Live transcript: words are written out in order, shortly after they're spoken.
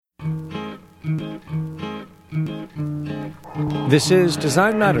This is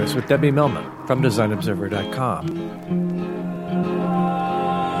Design Matters with Debbie Millman from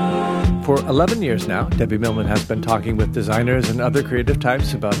DesignObserver.com. For 11 years now, Debbie Millman has been talking with designers and other creative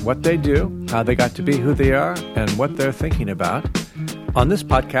types about what they do, how they got to be who they are, and what they're thinking about. On this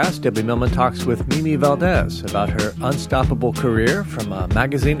podcast, Debbie Millman talks with Mimi Valdés about her unstoppable career from a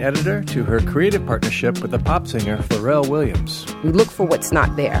magazine editor to her creative partnership with the pop singer Pharrell Williams. We look for what's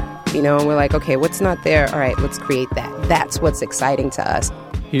not there, and we're like, okay, what's not there? All right, let's create that. That's what's exciting to us.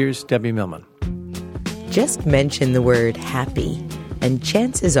 Here's Debbie Millman. Just mention the word happy, and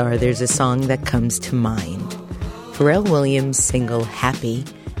chances are there's a song that comes to mind. Pharrell Williams' single Happy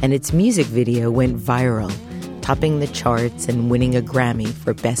and its music video went viral, topping the charts and winning a Grammy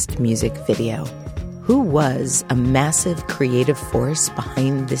for Best Music Video. Who was a massive creative force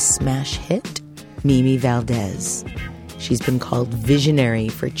behind this smash hit? Mimi Valdés. She's been called visionary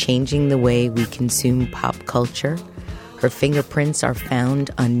for changing the way we consume pop culture. Her fingerprints are found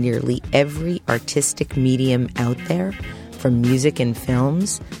on nearly every artistic medium out there, from music and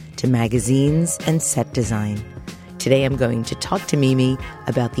films to magazines and set design. Today I'm going to talk to Mimi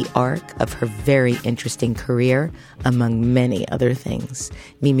about the arc of her very interesting career, among many other things.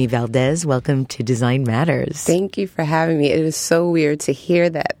 Mimi Valdés, welcome to Design Matters. Thank you for having me. It is so weird to hear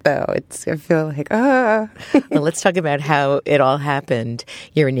that, though. I feel like, Well, let's talk about how it all happened.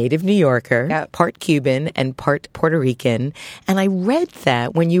 You're a native New Yorker, Yep. Part Cuban and part Puerto Rican. And I read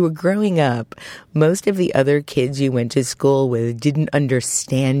that when you were growing up, most of the other kids you went to school with didn't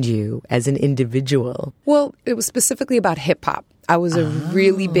understand you as an individual. Well, it was specifically about hip-hop. I was a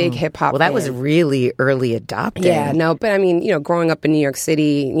really big hip-hop Well, that fan. was really early adopting. Yeah, no, but growing up in New York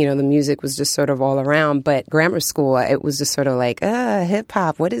City, the music was just sort of all around. But grammar school, it was just sort of like,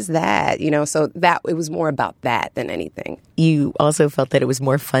 hip-hop, what is that? So that it was more about that than anything. You also felt that it was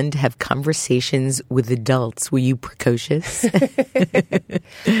more fun to have conversations with adults. Were you precocious?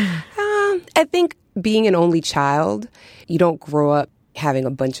 I think being an only child, you don't grow up having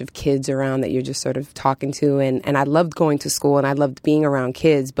a bunch of kids around that you're just sort of talking to. And I loved going to school and I loved being around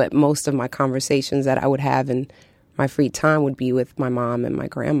kids, but most of my conversations that I would have in my free time would be with my mom and my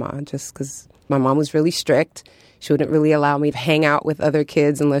grandma, just because my mom was really strict. She wouldn't really allow me to hang out with other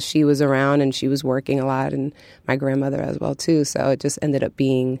kids unless she was around, and she was working a lot, and my grandmother as well, too. So it just ended up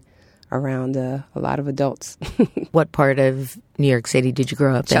being around a lot of adults. What part of New York City did you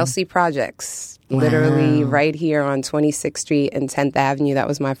grow up in? Chelsea Projects. Wow. Literally right here on 26th Street and 10th Avenue. That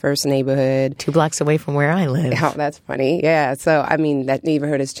was my first neighborhood. 2 blocks away from where I live. Oh, that's funny. Yeah. So, that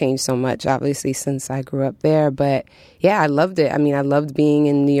neighborhood has changed so much, obviously, since I grew up there. But, yeah, I loved it. I loved being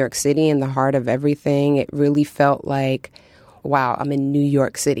in New York City, in the heart of everything. It really felt like, wow, I'm in New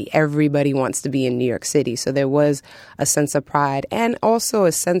York City. Everybody wants to be in New York City. So there was a sense of pride and also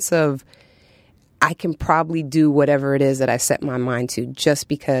a sense of I can probably do whatever it is that I set my mind to just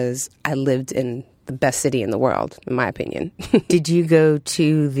because I lived in the best city in the world, in my opinion. Did you go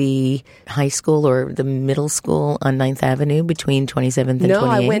to the high school or the middle school on 9th Avenue between 27th and 28th? No,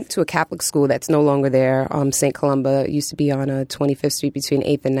 I went to a Catholic school that's no longer there. St. Columba used to be on 25th Street between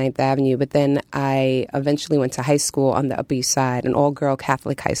 8th and 9th Avenue. But then I eventually went to high school on the Upper East Side, an all-girl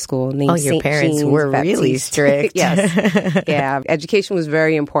Catholic high school named St. Your parents Jean's were Baptiste. really strict. Yes. Yeah. Education was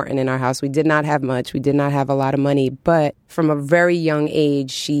very important in our house. We did not have much. We did not have a lot of money. But from a very young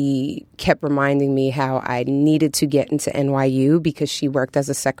age, she kept reminding me how I needed to get into NYU because she worked as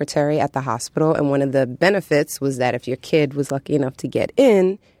a secretary at the hospital. And one of the benefits was that if your kid was lucky enough to get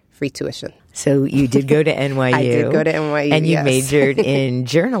in, free tuition. So you did go to NYU. I did go to NYU, and you yes. majored in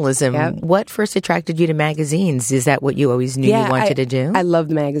journalism. Yep. What first attracted you to magazines? Is that what you always knew you wanted to do? I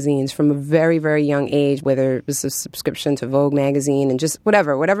loved magazines from a very, very young age, whether it was a subscription to Vogue magazine and just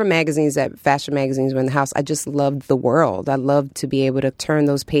whatever magazines, that fashion magazines were in the house. I just loved the world. I loved to be able to turn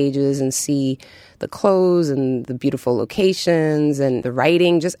those pages and see the clothes and the beautiful locations and the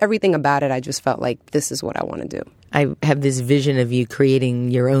writing, just everything about it. I just felt like this is what I want to do. I have this vision of you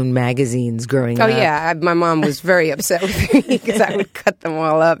creating your own magazines growing up. Oh, yeah. My mom was very upset with me because I would cut them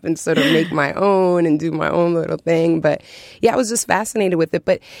all up and sort of make my own and do my own little thing. But, yeah, I was just fascinated with it.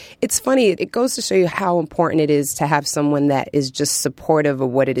 But it's funny. It goes to show you how important it is to have someone that is just supportive of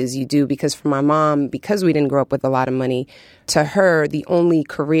what it is you do. Because for my mom, because we didn't grow up with a lot of money, to her, the only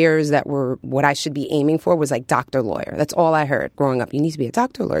careers that were what I should be aiming for was like doctor, lawyer. That's all I heard growing up. You need to be a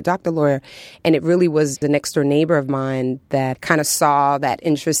doctor, lawyer. And it really was the next door neighbor of mine that kind of saw that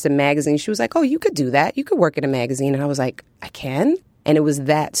interest in magazines. She was like, oh, you could do that. You could work at a magazine. And I was like, I can? And it was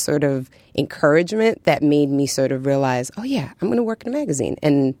that sort of encouragement that made me sort of realize, oh yeah, I'm going to work in a magazine.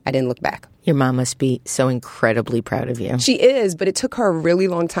 And I didn't look back. Your mom must be so incredibly proud of you. She is, but it took her a really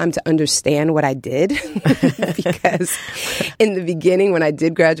long time to understand what I did because in the beginning, when I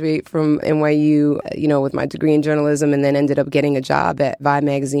did graduate from NYU, with my degree in journalism and then ended up getting a job at Vibe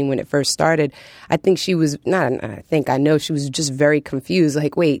magazine when it first started, I think she was, I know she was just very confused.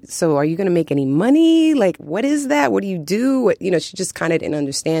 Like, wait, so are you going to make any money? Like, what is that? What do you do? She just kind of didn't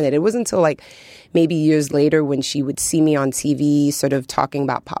understand it. It wasn't until like maybe years later when she would see me on TV sort of talking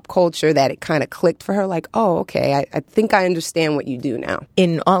about pop culture that it kind of clicked for her like, oh, okay, I think I understand what you do now.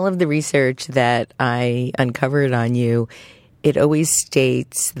 In all of the research that I uncovered on you, it always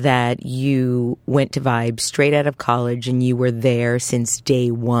states that you went to Vibe straight out of college and you were there since day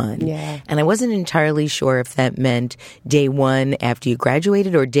one. Yeah. And I wasn't entirely sure if that meant day one after you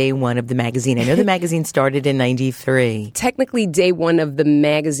graduated or day one of the magazine. I know the magazine started in 93. Technically day one of the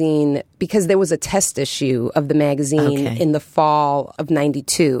magazine because there was a test issue of the magazine in the fall of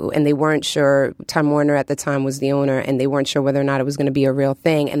 92 and they weren't sure, Time Warner at the time was the owner, and they weren't sure whether or not it was going to be a real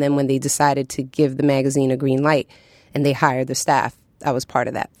thing. And then when they decided to give the magazine a green light, and they hired the staff. I was part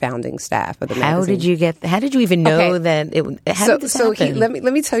of that founding staff of the magazine. How did you even know that how did this happen? Let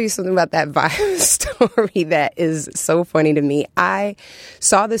me tell you something about that Vibe story that is so funny to me. I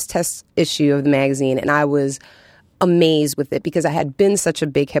saw this test issue of the magazine and I was amazed with it because I had been such a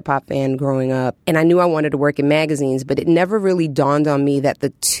big hip hop fan growing up and I knew I wanted to work in magazines, but it never really dawned on me that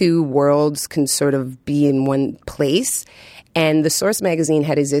the two worlds can sort of be in one place. And the Source magazine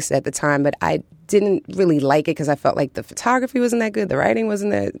had existed at the time, but I didn't really like it because I felt like the photography wasn't that good, the writing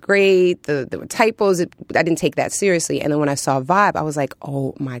wasn't that great, there were typos. I didn't take that seriously. And then when I saw Vibe, I was like,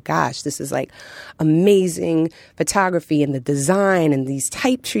 oh my gosh, this is like amazing photography and the design and these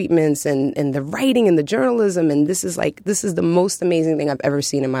type treatments and the writing and the journalism. And this is the most amazing thing I've ever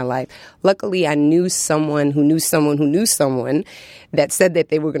seen in my life. Luckily, I knew someone who knew someone who knew someone that said that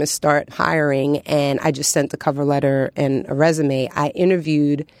they were going to start hiring. And I just sent the cover letter and a resume. I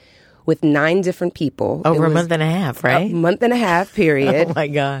interviewed with 9 different people. Over a month and a half, right? A month and a half, period. Oh, my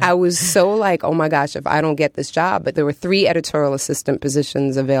God. I was so like, oh, my gosh, if I don't get this job. But there were 3 editorial assistant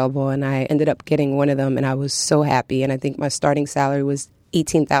positions available, and I ended up getting one of them, and I was so happy. And I think my starting salary was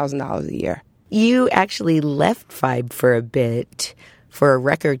 $18,000 a year. You actually left Vibe for a bit for a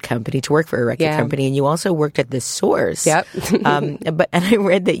record company, to work for a record company, and you also worked at The Source. Yep. And I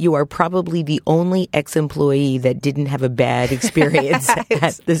read that you are probably the only ex-employee that didn't have a bad experience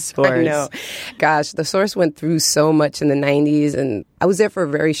at The Source. I know. Gosh, The Source went through so much in the 90s, and I was there for a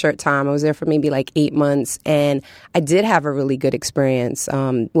very short time. I was there for maybe like 8 months, and I did have a really good experience.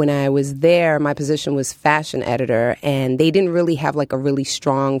 When I was there, my position was fashion editor, and they didn't really have like a really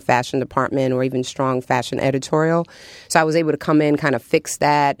strong fashion department or even strong fashion editorial. So I was able to come in, kind of fix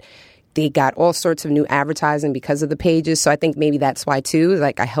that. They got all sorts of new advertising because of the pages. So I think maybe that's why, too.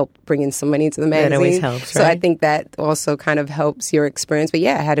 Like, I helped bring in some money into the magazine. That always helps, right? So I think that also kind of helps your experience. But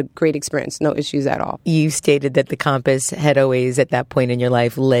yeah, I had a great experience. No issues at all. You stated that the compass had always, at that point in your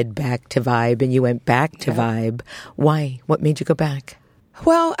life, led back to Vibe, and you went back to Vibe. Why? What made you go back?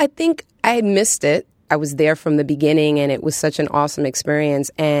 Well, I think I had missed it. I was there from the beginning, and it was such an awesome experience.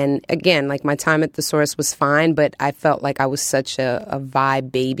 And again, like, my time at The Source was fine, but I felt like I was such a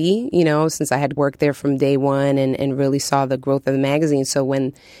Vibe baby, since I had worked there from day one and really saw the growth of the magazine. So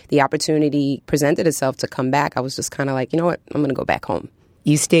when the opportunity presented itself to come back, I was just kind of like, you know what, I'm going to go back home.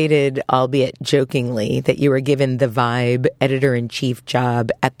 You stated, albeit jokingly, that you were given the Vibe editor-in-chief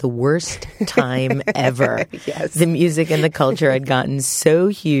job at the worst time ever. Yes. The music and the culture had gotten so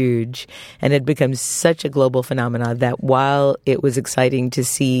huge and had become such a global phenomenon that while it was exciting to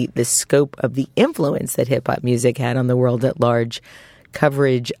see the scope of the influence that hip-hop music had on the world at large,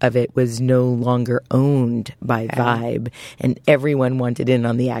 coverage of it was no longer owned by Vibe, and everyone wanted in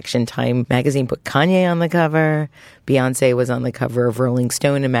on the action. Time magazine put Kanye on the cover. Beyonce was on the cover of Rolling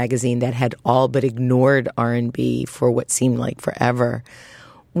Stone, a magazine that had all but ignored R&B for what seemed like forever.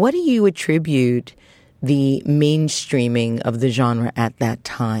 What do you attribute the mainstreaming of the genre at that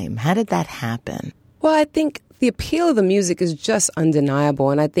time? How did that happen? Well, I think the appeal of the music is just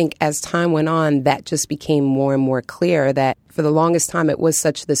undeniable. And I think as time went on, that just became more and more clear that for the longest time, it was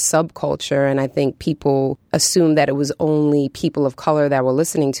such the subculture. And I think people assumed that it was only people of color that were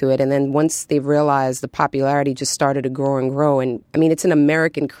listening to it. And then once they realized the popularity just started to grow and grow. And I mean, it's an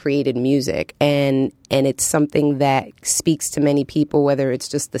American created music, and it's something that speaks to many people, whether it's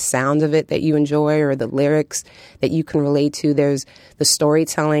just the sound of it that you enjoy or the lyrics that you can relate to. There's the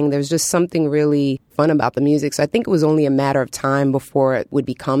storytelling. There's just something really fun about the music. So I think it was only a matter of time before it would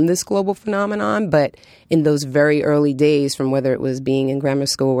become this global phenomenon. But in those very early days, from whether it was being in grammar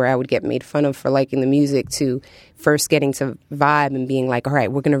school where I would get made fun of for liking the music to first getting to Vibe and being like, all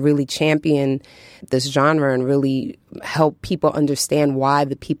right, we're going to really champion this genre and really help people understand why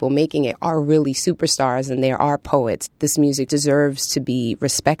the people making it are really superstars and they are poets. This music deserves to be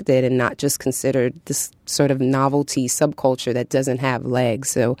respected and not just considered this sort of novelty subculture that doesn't have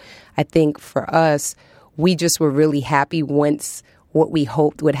legs. So I think for us, we just were really happy once what we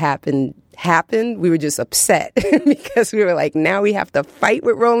hoped would happen happened. We were just upset because we were like, now we have to fight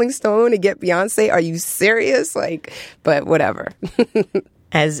with Rolling Stone to get Beyonce. Are you serious? But whatever.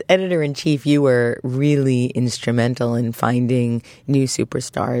 As editor-in-chief, you were really instrumental in finding new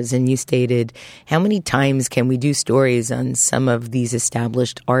superstars. And you stated, how many times can we do stories on some of these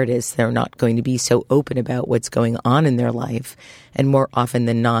established artists? They're not going to be so open about what's going on in their life. And more often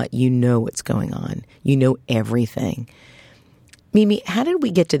than not, you know what's going on. You know everything. Mimi, how did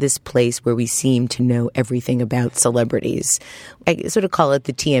we get to this place where we seem to know everything about celebrities? I sort of call it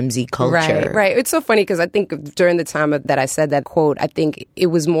the TMZ culture. Right. It's so funny because I think during the time that I said that quote, I think it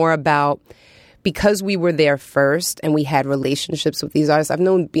was more about because we were there first and we had relationships with these artists. I've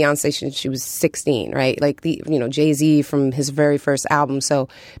known Beyonce since she was 16, right? Jay-Z from his very first album. So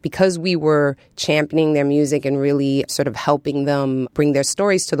because we were championing their music and really sort of helping them bring their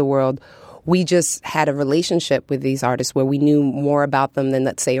stories to the world, we just had a relationship with these artists where we knew more about them than,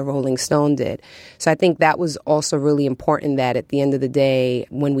 let's say, a Rolling Stone did. So I think that was also really important that at the end of the day,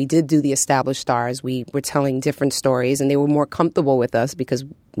 when we did do the established stars, we were telling different stories and they were more comfortable with us because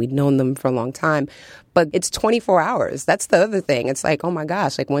we'd known them for a long time. But it's 24 hours. That's the other thing. It's like, oh my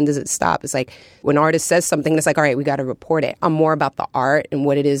gosh, when does it stop? It's like when an artist says something, it's like, all right, we got to report it. I'm more about the art and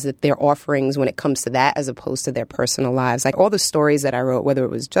what it is that their offerings when it comes to that as opposed to their personal lives. Like all the stories that I wrote, whether it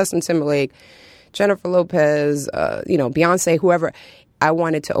was Justin Timberlake, Jennifer Lopez, Beyonce, whoever, I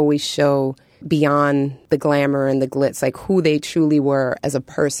wanted to always show beyond the glamour and the glitz, like who they truly were as a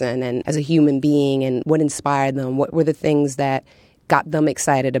person and as a human being and what inspired them, what were the things that got them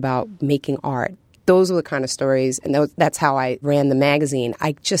excited about making art. Those are the kind of stories, and that's how I ran the magazine.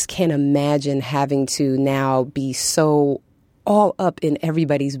 I just can't imagine having to now be so all up in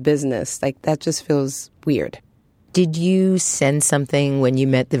everybody's business. Like, that just feels weird. Did you sense something when you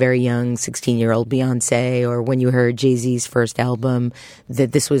met the very young 16-year-old Beyonce or when you heard Jay-Z's first album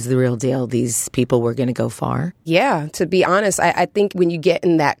that this was the real deal? These people were going to go far? Yeah, to be honest, I think when you get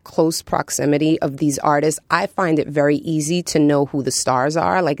in that close proximity of these artists, I find it very easy to know who the stars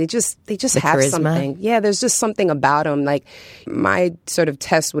are. Like, they just have charisma. something. Yeah, there's just something about them. Like, my sort of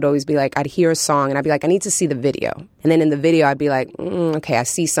test would always be like, I'd hear a song and I'd be like, I need to see the video. And then in the video, I'd be like, okay, I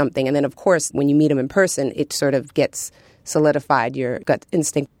see something. And then, of course, when you meet them in person, it sort of gets solidified, your gut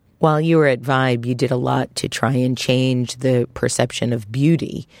instinct. While you were at Vibe, you did a lot to try and change the perception of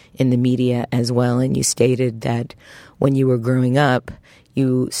beauty in the media as well. And you stated that when you were growing up,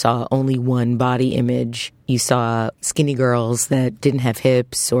 you saw only one body image. You saw skinny girls that didn't have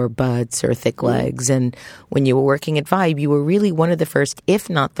hips or butts or thick legs. And when you were working at Vibe, you were really one of the first, if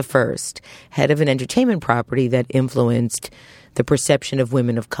not the first, head of an entertainment property that influenced the perception of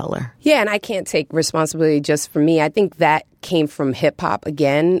women of color. Yeah, and I can't take responsibility just for me. I think that came from hip-hop.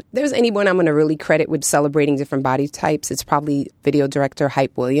 Again, if there's anyone I'm going to really credit with celebrating different body types, it's probably video director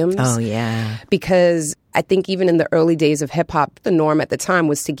Hype Williams. Oh, yeah. Because I think even in the early days of hip-hop, the norm at the time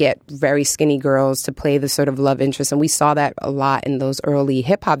was to get very skinny girls to play the sort of love interest. And we saw that a lot in those early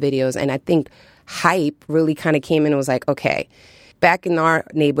hip-hop videos. And I think Hype really kind of came in and was like, okay, back in our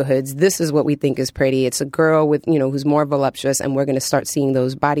neighborhoods, this is what we think is pretty. It's a girl with, who's more voluptuous, and we're going to start seeing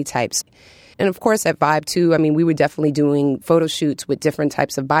those body types. And of course, at Vibe, too, we were definitely doing photo shoots with different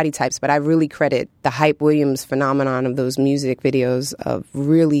types of body types, but I really credit the Hype Williams phenomenon of those music videos of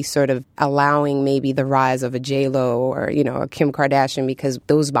really sort of allowing maybe the rise of a J-Lo or, a Kim Kardashian, because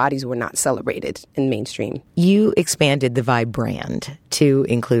those bodies were not celebrated in mainstream. You expanded the Vibe brand to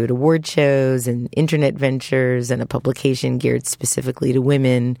include award shows and internet ventures and a publication geared specifically to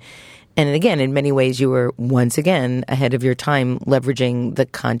women. And again, in many ways, you were once again ahead of your time, leveraging the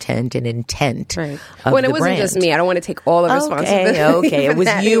content and intent Right. of Well, the it wasn't brand. just me. I don't want to take all the responsibility. Okay. for It was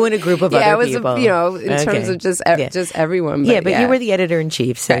that. you and a group of other people. Yeah, it was, in terms of just everyone. But you were the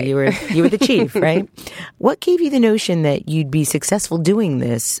editor-in-chief, so Right. you were the chief, right? What gave you the notion that you'd be successful doing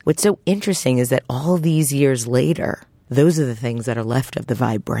this? What's so interesting is that all these years later, those are the things that are left of the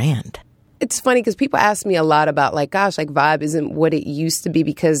Vibe brand. It's funny because people ask me a lot about gosh, Vibe isn't what it used to be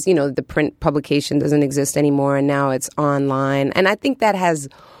because, the print publication doesn't exist anymore and now it's online. And I think that has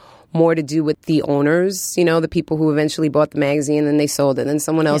more to do with the owners, the people who eventually bought the magazine and they sold it and then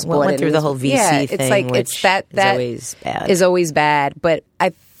someone else bought went it. through the whole VC thing, which is always bad. But I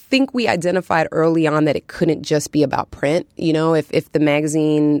think we identified early on that it couldn't just be about print. If the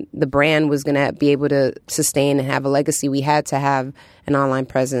magazine, the brand was going to be able to sustain and have a legacy, we had to have an online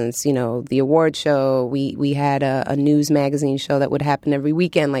presence. The award show, we had a news magazine show that would happen every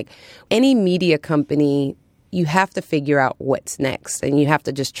weekend. Like any media company, you have to figure out what's next and you have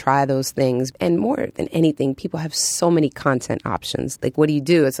to just try those things. And more than anything, people have so many content options. Like, what do you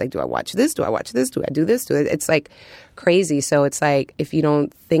do? It's like, do I watch this? Do I watch this? Do I do this? It's like crazy. So it's like, if you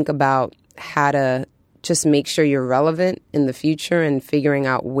don't think about how to just make sure you're relevant in the future and figuring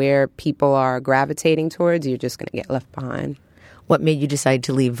out where people are gravitating towards, you're just going to get left behind. What made you decide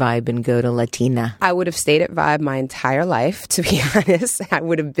to leave Vibe and go to Latina? I would have stayed at Vibe my entire life, to be honest. I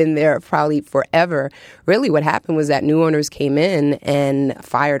would have been there probably forever. Really, what happened was that new owners came in and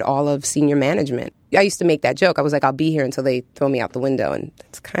fired all of senior management. I used to make that joke. I was like, I'll be here until they throw me out the window. And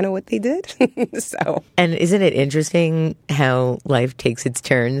that's kind of what they did. And isn't it interesting how life takes its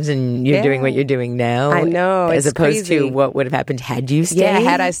turns and you're doing what you're doing now? I know. As opposed crazy. to what would have happened had you stayed? Yeah,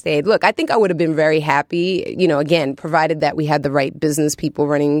 had I stayed. Look, I think I would have been very happy, again, provided that we had the right business people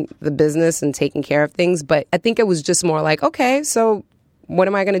running the business and taking care of things. But I think it was just more like, okay, so what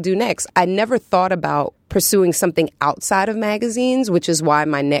am I going to do next? I never thought about pursuing something outside of magazines, which is why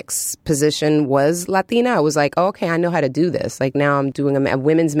my next position was Latina. I was like, oh, okay, I know how to do this. Like now I'm doing a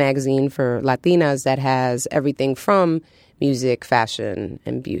women's magazine for Latinas that has everything from music, fashion,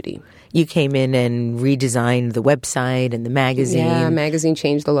 and beauty. You came in and redesigned the website and the magazine. Yeah, magazine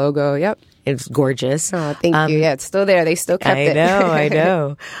changed the logo. Yep. It's gorgeous. Oh, thank you. Yeah, it's still there. They still kept it. I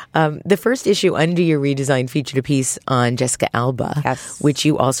know. The first issue under your redesign featured a piece on Jessica Alba, yes, which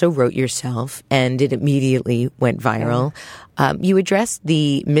you also wrote yourself, and it immediately went viral. Yeah. You addressed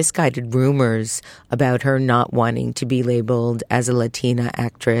the misguided rumors about her not wanting to be labeled as a Latina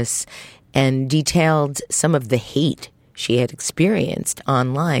actress and detailed some of the hate she had experienced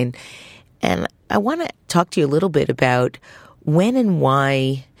online. And I want to talk to you a little bit about when and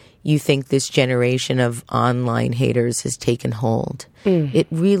why you think this generation of online haters has taken hold. It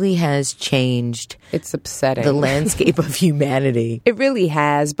really has changed. It's upsetting. The landscape of humanity. It really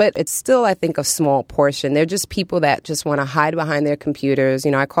has, but it's still, I think, a small portion. They're just people that just want to hide behind their computers.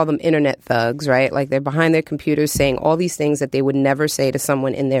 I call them internet thugs, right? Like they're behind their computers saying all these things that they would never say to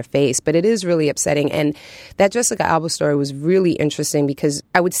someone in their face. But it is really upsetting. And that Jessica Alba story was really interesting because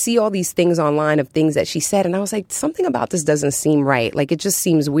I would see all these things online of things that she said. And I was like, something about this doesn't seem right. Like it just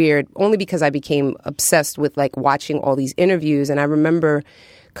seems weird, only because I became obsessed with like watching all these interviews. And I remember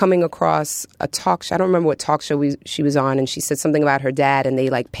coming across a talk show. I don't remember what talk show she was on, and she said something about her dad, and they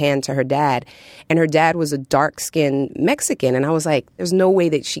like panned to her dad, and her dad was a dark-skinned Mexican, and I was like, there's no way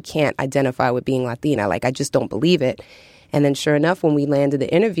that she can't identify with being Latina. Like, I just don't believe it. And then sure enough, when we landed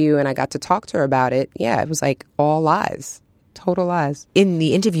the interview and I got to talk to her about it, yeah, it was like all lies. Total lies. In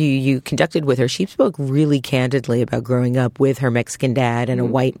the interview you conducted with her, she spoke really candidly about growing up with her Mexican dad and a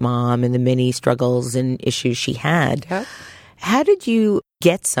white mom and the many struggles and issues she had. Yep. How did you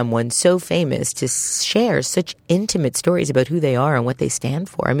get someone so famous to share such intimate stories about who they are and what they stand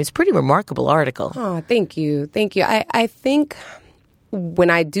for? I mean, it's a pretty remarkable article. Oh, thank you. Thank you. I think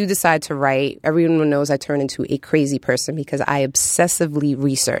when I do decide to write, everyone knows I turn into a crazy person because I obsessively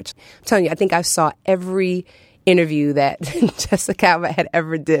research. I'm telling you, I think I saw every interview that Jessica Alba had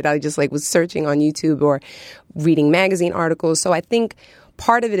ever did. I just was searching on YouTube or reading magazine articles. So I think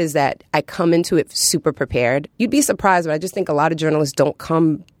part of it is that I come into it super prepared. You'd be surprised, but I just think a lot of journalists don't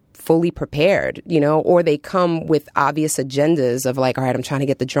come fully prepared, or they come with obvious agendas of like, all right, I'm trying to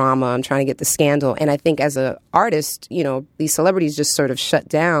get the drama, I'm trying to get the scandal. And I think as an artist, these celebrities just sort of shut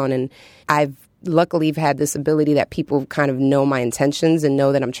down. And I've luckily had this ability that people kind of know my intentions and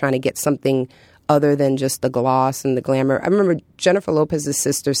know that I'm trying to get something other than just the gloss and the glamour. I remember Jennifer Lopez's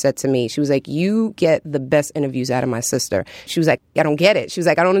sister said to me, she was like, you get the best interviews out of my sister. She was like, I don't get it. She was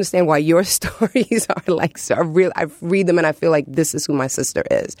like, I don't understand why your stories are like, so I read them and I feel like this is who my sister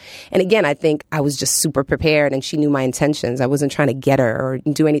is. And again, I think I was just super prepared and she knew my intentions. I wasn't trying to get her or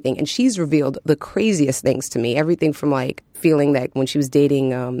do anything. And she's revealed the craziest things to me. Everything from like feeling that when she was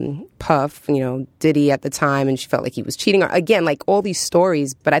dating Puff, Diddy at the time, and she felt like he was cheating. Again, like all these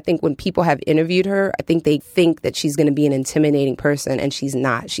stories. But I think when people have interviewed her, I think they think that she's going to be an intimidating person, and she's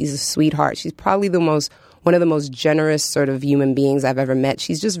not. She's a sweetheart. She's probably one of the most generous sort of human beings I've ever met.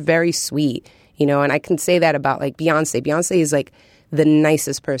 She's just very sweet, and I can say that about like Beyonce. Beyonce is like the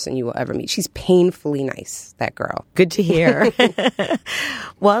nicest person you will ever meet. She's painfully nice, that girl. Good to hear.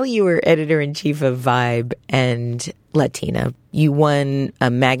 While you were editor-in-chief of Vibe and Latina, you won a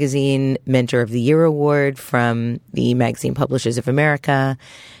Magazine Mentor of the Year award from the Magazine Publishers of America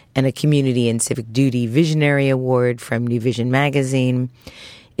and a Community and Civic Duty Visionary Award from New Vision Magazine.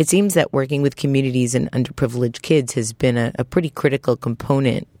 It seems that working with communities and underprivileged kids has been a pretty critical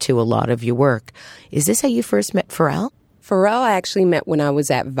component to a lot of your work. Is this how you first met Pharrell? Pharrell I actually met when I was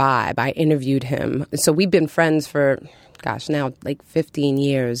at Vibe. I interviewed him. So we've been friends for, now like 15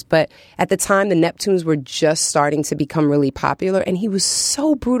 years. But at the time, the Neptunes were just starting to become really popular. And he was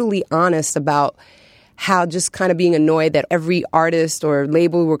so brutally honest about how just kind of being annoyed that every artist or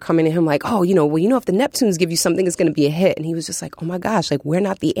label were coming to him like, oh, if the Neptunes give you something, it's going to be a hit. And he was just like, oh my gosh, like, we're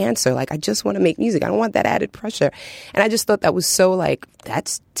not the answer. Like, I just want to make music. I don't want that added pressure. And I just thought that was so like,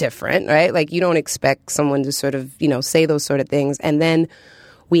 that's different, right? Like, you don't expect someone to sort of, say those sort of things. And then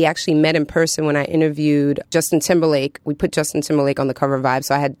we actually met in person when I interviewed Justin Timberlake. We put Justin Timberlake on the cover of Vibe,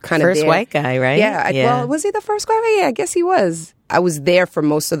 so I had kind of first white guy, right? Yeah. Well, was he the first white guy? Yeah, I guess he was. I was there for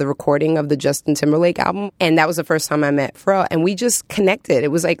most of the recording of the Justin Timberlake album, and that was the first time I met Pharrell, and we just connected.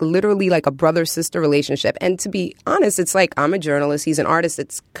 It was like literally like a brother-sister relationship. And to be honest, it's like I'm a journalist, he's an artist.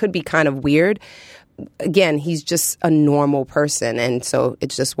 It could be kind of weird. Again, he's just a normal person, and so it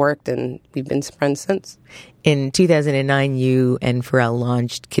just worked, and we've been friends since. In 2009, you and Pharrell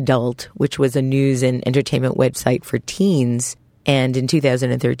launched Kidult, which was a news and entertainment website for teens. And in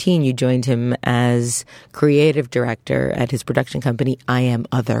 2013, you joined him as creative director at his production company, I Am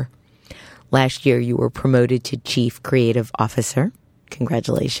Other. Last year, you were promoted to chief creative officer.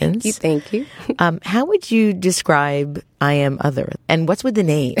 Congratulations. Thank you. How would you describe I Am Other? And what's with the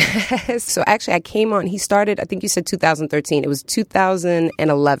name? So actually, I came on, he started, I think you said 2013. It was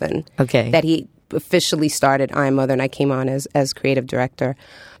 2011 that he officially started I Am Other, and I came on as creative director.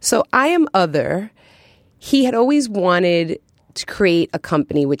 So I Am Other, he had always wanted to create a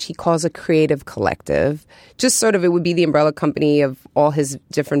company which he calls a creative collective. Just sort of, it would be the umbrella company of all his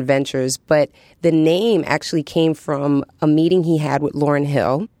different ventures. But the name actually came from a meeting he had with Lauryn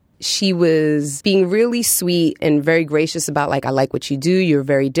Hill. She was being really sweet and very gracious about like, I like what you do. You're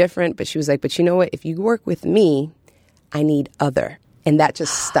very different. But she was like, but you know what? If you work with me, I need other. And that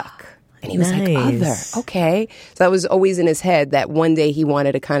just stuck. And he was like, other, okay. So that was always in his head that one day he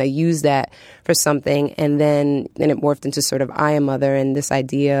wanted to kind of use that for something. And then it morphed into sort of I Am Other, and this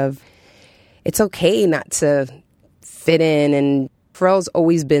idea of it's okay not to fit in. And Pharrell's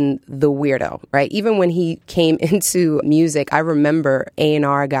always been the weirdo, right? Even when he came into music, I remember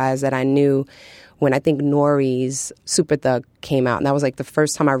A&R guys that I knew when I think Nori's Super Thug came out. And that was like the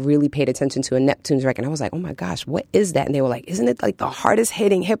first time I really paid attention to a Neptunes record. And I was like, oh my gosh, what is that? And they were like, isn't it like the hardest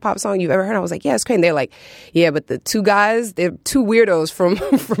hitting hip hop song you've ever heard? And I was like, yeah, it's crazy. And they're like, yeah, but the two guys, they're two weirdos from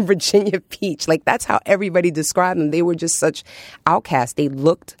Virginia Beach. Like, that's how everybody described them. They were just such outcasts. They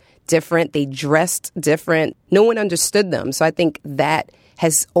looked different. They dressed different. No one understood them. So I think that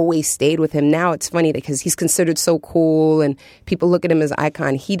has always stayed with him. Now it's funny because he's considered so cool and people look at him as an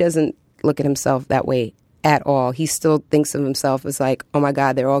icon. He doesn't look at himself that way at all. He still thinks of himself as like, oh my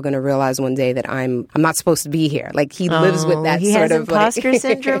God, they're all going to realize one day that I'm not supposed to be here. Like, he lives with that he sort has of imposter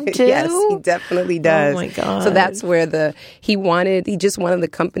syndrome too. Yes, he definitely does. Oh my God. So that's where he just wanted the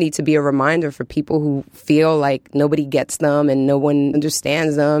company to be a reminder for people who feel like nobody gets them and no one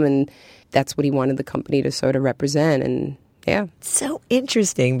understands them, and that's what he wanted the company to sort of represent. And yeah. So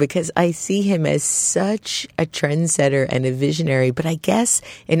interesting, because I see him as such a trendsetter and a visionary. But I guess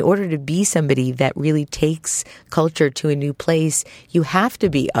in order to be somebody that really takes culture to a new place, you have to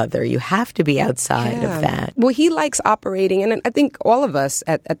be other. You have to be outside of that. Well, he likes operating. And I think all of us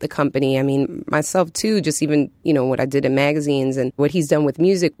at the company, I mean, myself too, just even, what I did in magazines and what he's done with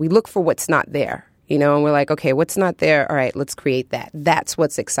music, we look for what's not there. And we're like, okay, what's not there? All right, let's create that. That's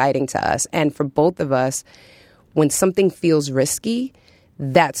what's exciting to us. And for both of us, when something feels risky,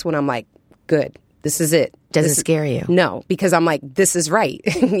 that's when I'm like, good. This is it. Doesn't scare you? No, because I'm like, this is right.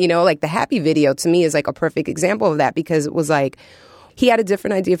 You know, like the Happy video to me is like a perfect example of that, because it was like, he had a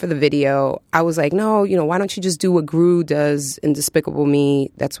different idea for the video. I was like, no, you know, why don't you just do what Gru does in Despicable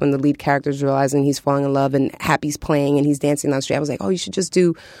Me? That's when the lead character is realizing he's falling in love and Happy's playing and he's dancing down the street. I was like, oh, you should just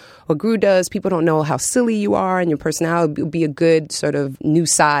do what Gru does. People don't know how silly you are, and your personality would be a good sort of new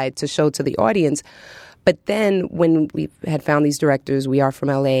side to show to the audience. But then when we had found these directors, we are from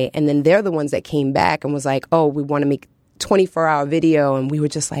LA, and then they're the ones that came back and was like, oh, we want to make 24-hour video. And we were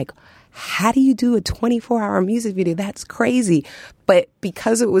just like, how do you do a 24-hour music video? That's crazy. But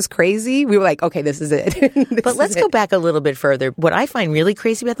because it was crazy, we were like, okay, this is it. But let's go back a little bit further. What I find really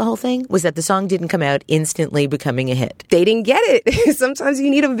crazy about the whole thing was that the song didn't come out instantly becoming a hit. They didn't get it. Sometimes you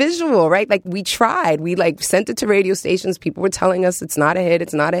need a visual, right? Like we tried. We like sent it to radio stations. People were telling us it's not a hit.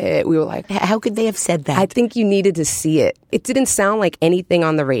 It's not a hit. We were like, how could they have said that? I think you needed to see it. It didn't sound like anything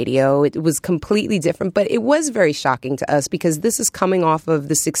on the radio. It was completely different. But it was very shocking to us because this is coming off of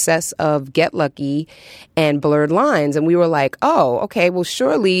the success of Get Lucky and Blurred Lines. And we were like, oh, okay, well,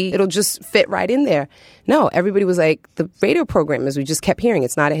 surely it'll just fit right in there. No, everybody was like, the radio programmers, we just kept hearing,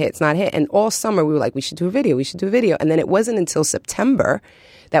 it's not a hit, it's not a hit. And all summer we were like, we should do a video, we should do a video. And then it wasn't until September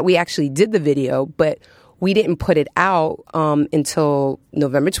that we actually did the video, but we didn't put it out until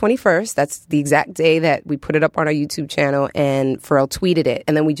November 21st. That's the exact day that we put it up on our YouTube channel, and Pharrell tweeted it.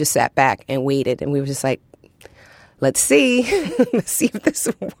 And then we just sat back and waited, and we were just like, let's see. Let's see if this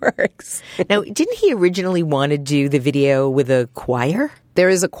works. Now, didn't he originally want to do the video with a choir? There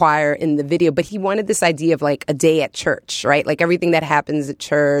is a choir in the video, but he wanted this idea of like a day at church, right? Like everything that happens at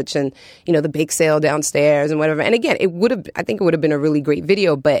church and, you know, the bake sale downstairs and whatever. And again, I think it would have been a really great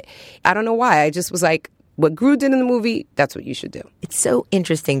video, but I don't know why. I just was like, what Gru did in the movie, that's what you should do. It's so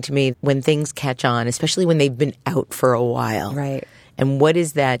interesting to me when things catch on, especially when they've been out for a while. Right. And what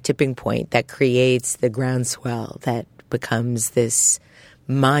is that tipping point that creates the groundswell that becomes this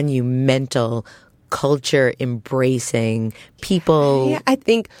monumental, culture embracing people? Yeah, I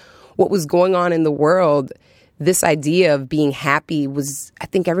think what was going on in the world, this idea of being happy was, I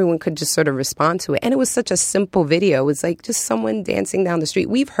think everyone could just sort of respond to it. And it was such a simple video. It was like just someone dancing down the street.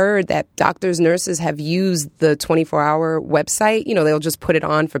 We've heard that doctors, nurses have used the 24-hour website. You know, they'll just put it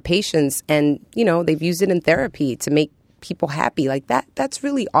on for patients, and, you know, they've used it in therapy to make people happy. Like that's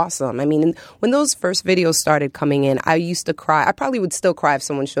really awesome. I mean, when those first videos started coming in, I used to cry. I probably would still cry if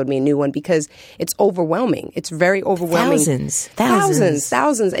someone showed me a new one, because it's overwhelming. It's very overwhelming.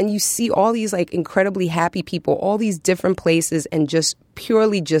 Thousands. And you see all these like incredibly happy people, all these different places, and just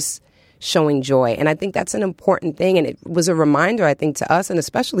purely just showing joy. And I think that's an important thing. And it was a reminder, I think, to us, and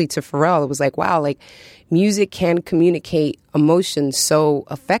especially to Pharrell. It was like, wow, like music can communicate emotion so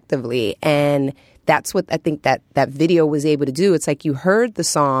effectively. And that's what I think that video was able to do. It's like you heard the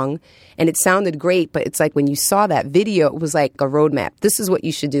song and it sounded great, but it's like when you saw that video, it was like a roadmap. This is what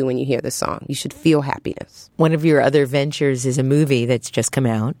you should do when you hear this song. You should feel happiness. One of your other ventures is a movie that's just come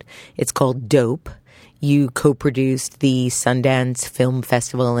out. It's called Dope. You co-produced the Sundance Film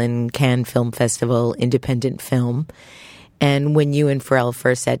Festival and Cannes Film Festival independent film. And when you and Pharrell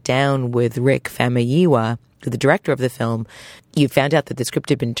first sat down with Rick Famuyiwa, the director of the film, you found out that the script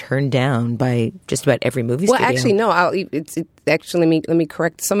had been turned down by just about every movie studio. Well, actually, no. Actually, let me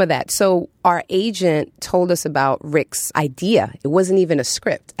correct some of that. So our agent told us about Rick's idea. It wasn't even a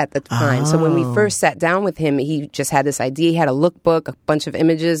script at the time. So when we first sat down with him, he just had this idea. He had a lookbook, a bunch of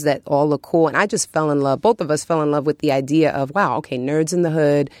images that all look cool. And I just fell in love. Both of us fell in love with the idea of, wow, okay, nerds in the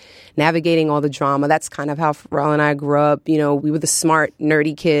hood, navigating all the drama. That's kind of how Pharrell and I grew up. You know, we were the smart,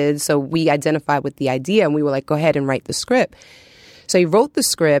 nerdy kids. So we identified with the idea, and we were like, go ahead and write the script. So he wrote the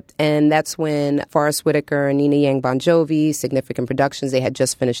script, and that's when Forrest Whitaker and Nina Yang Bon Jovi, Significant Productions, they had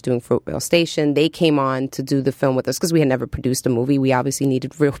just finished doing Fruitvale Station. They came on to do the film with us because we had never produced a movie. We obviously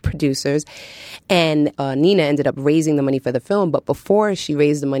needed real producers. And Nina ended up raising the money for the film. But before she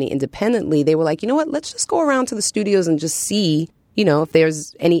raised the money independently, they were like, you know what, let's just go around to the studios and just see, you know, if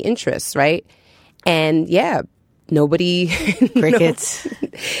there's any interest, right? And yeah, nobody... Crickets.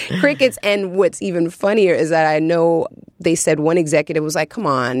 Crickets. And what's even funnier is that I know they said one executive was like, come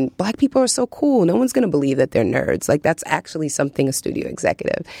on, black people are so cool. No one's going to believe that they're nerds. Like, that's actually something a studio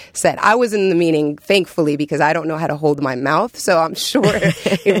executive said. I was in the meeting, thankfully, because I don't know how to hold my mouth. So I'm sure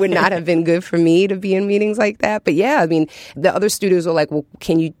it would not have been good for me to be in meetings like that. But yeah, I mean, the other studios were like, well,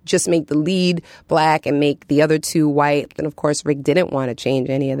 can you just make the lead black and make the other two white? And of course, Rick didn't want to change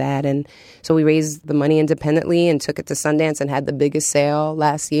any of that. And so we raised the money independently and took it to Sundance and had the biggest sale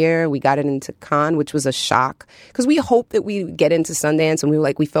last year. We got it into Cannes, which was a shock because we hoped that we would get into Sundance, and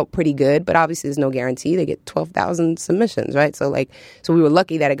we felt pretty good, but obviously there's no guarantee. They get 12,000 submissions, right? So we were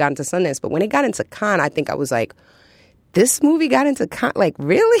lucky that it got into Sundance. But when it got into Cannes, I think I was like, this movie got into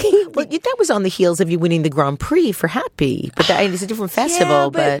really? Well, that was on the heels of you winning the Grand Prix for Happy. But it's a different festival. Yeah,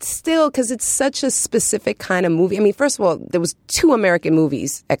 but still, because it's such a specific kind of movie. I mean, first of all, there was 2 American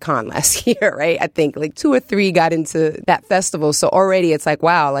movies at Cannes last year, right? I think 2 or 3 got into that festival. So already it's like,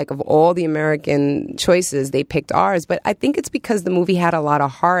 wow, of all the American choices, they picked ours. But I think it's because the movie had a lot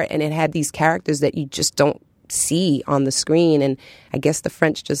of heart and it had these characters that you just don't see on the screen, and I guess the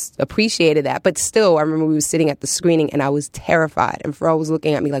French just appreciated that. But still, I remember we were sitting at the screening and I was terrified, and Pharrell was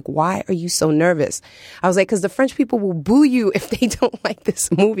looking at me like, why are you so nervous? I was like, because the French people will boo you if they don't like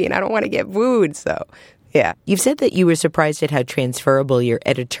this movie, and I don't want to get booed. So yeah. You've said that you were surprised at how transferable your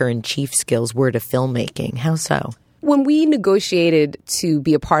editor-in-chief skills were to filmmaking. How so? When we negotiated to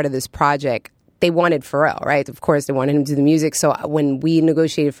be a part of this project, they wanted Pharrell, right? Of course, they wanted him to do the music. So when we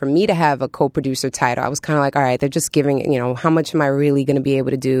negotiated for me to have a co-producer title, I was kind of like, all right, they're just giving, how much am I really going to be able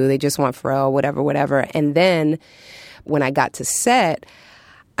to do? They just want Pharrell, whatever. And then when I got to set,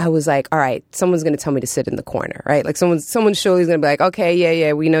 I was like, all right, someone's going to tell me to sit in the corner, right? Someone surely is going to be like, okay,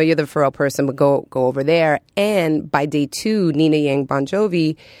 yeah, we know you're the Pharrell person, but go over there. And by day 2, Nina Yang Bon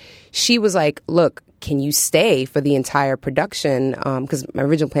Jovi, she was like, look, can you stay for the entire production? Because my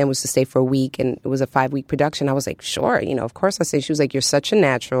original plan was to stay for a week, and it was a 5-week production. I was like, sure, of course I'll stay. She was like, you're such a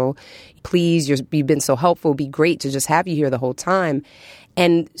natural. Please, you've been so helpful. It'd be great to just have you here the whole time.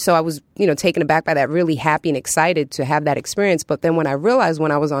 And so I was, taken aback by that, really happy and excited to have that experience. But then when I realized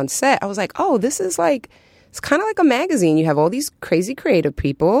when I was on set, I was like, oh, this is it's kind of like a magazine. You have all these crazy creative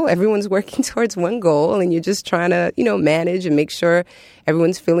people. Everyone's working towards one goal, and you're just trying to, manage and make sure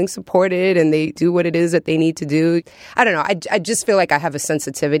everyone's feeling supported and they do what it is that they need to do. I don't know. I just feel like I have a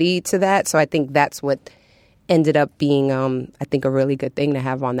sensitivity to that. So I think that's what ended up being, I think, a really good thing to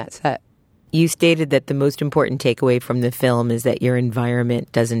have on that set. You stated that the most important takeaway from the film is that your environment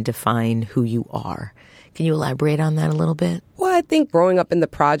doesn't define who you are. Can you elaborate on that a little bit? Well, I think growing up in the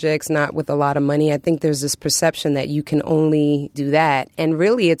projects, not with a lot of money, I think there's this perception that you can only do that. And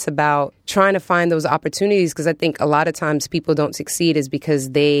really, it's about trying to find those opportunities, because I think a lot of times people don't succeed is because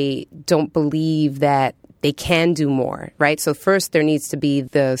they don't believe that they can do more, right? So first there needs to be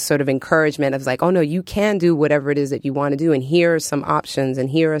the sort of encouragement of oh no, you can do whatever it is that you want to do, and here are some options and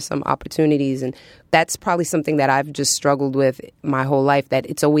here are some opportunities. And that's probably something that I've just struggled with my whole life, that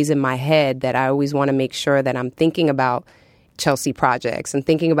it's always in my head that I always want to make sure that I'm thinking about Chelsea projects and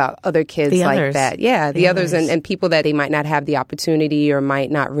thinking about other kids the like others. that. Yeah, the others and people that they might not have the opportunity or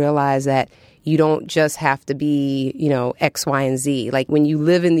might not realize that you don't just have to be, X, Y, and Z. When you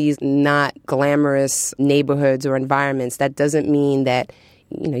live in these not glamorous neighborhoods or environments, that doesn't mean that,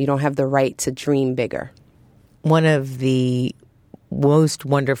 you don't have the right to dream bigger. One of the most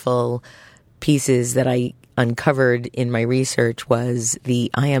wonderful pieces that I uncovered in my research was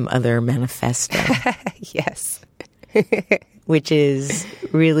the I Am Other manifesto. Yes. Which is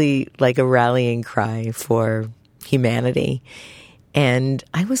really like a rallying cry for humanity. And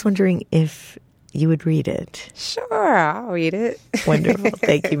I was wondering if you would read it. Sure, I'll read it. Wonderful.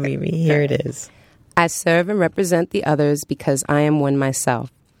 Thank you, Mimi. Here it is. I serve and represent the others because I am one myself.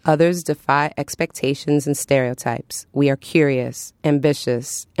 Others defy expectations and stereotypes. We are curious,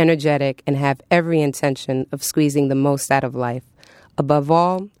 ambitious, energetic, and have every intention of squeezing the most out of life. Above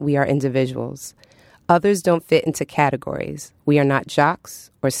all, we are individuals. Others don't fit into categories. We are not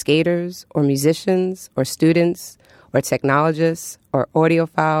jocks or skaters or musicians or students or technologists or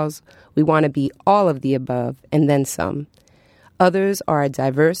audiophiles. We want to be all of the above and then some. Others are a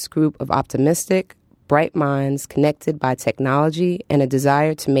diverse group of optimistic, bright minds connected by technology and a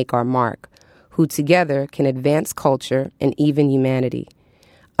desire to make our mark, who together can advance culture and even humanity.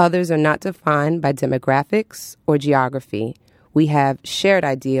 Others are not defined by demographics or geography. We have shared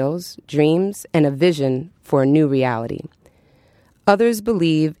ideals, dreams, and a vision for a new reality. Others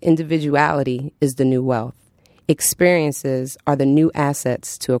believe individuality is the new wealth. Experiences are the new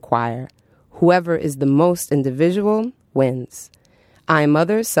assets to acquire. Whoever is the most individual wins. I Am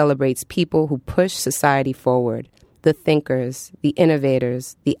Other celebrates people who push society forward, the thinkers, the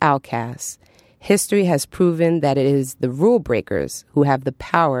innovators, the outcasts. History has proven that it is the rule breakers who have the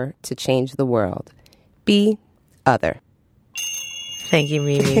power to change the world. Be other. Thank you,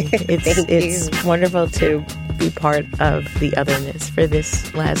 Mimi. It's wonderful to be part of the otherness for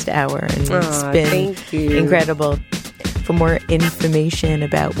this last hour, and it's been incredible. For more information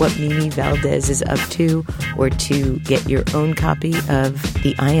about what Mimi Valdés is up to, or to get your own copy of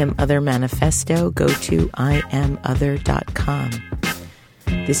the I Am Other Manifesto, go to iamother.com.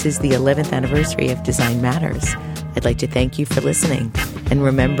 This is the 11th anniversary of Design Matters. I'd like to thank you for listening. And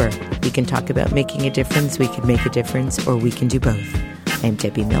remember, we can talk about making a difference, we can make a difference, or we can do both. I'm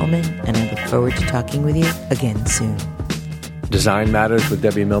Debbie Millman, and I look forward to talking with you again soon. Design Matters with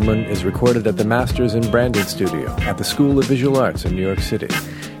Debbie Millman is recorded at the Masters in Branding Studio at the School of Visual Arts in New York City.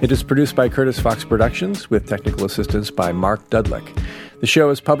 It is produced by Curtis Fox Productions with technical assistance by Mark Dudlick. The show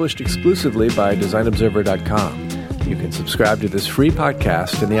is published exclusively by DesignObserver.com. You can subscribe to this free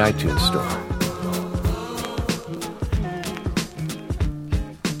podcast in the iTunes Store.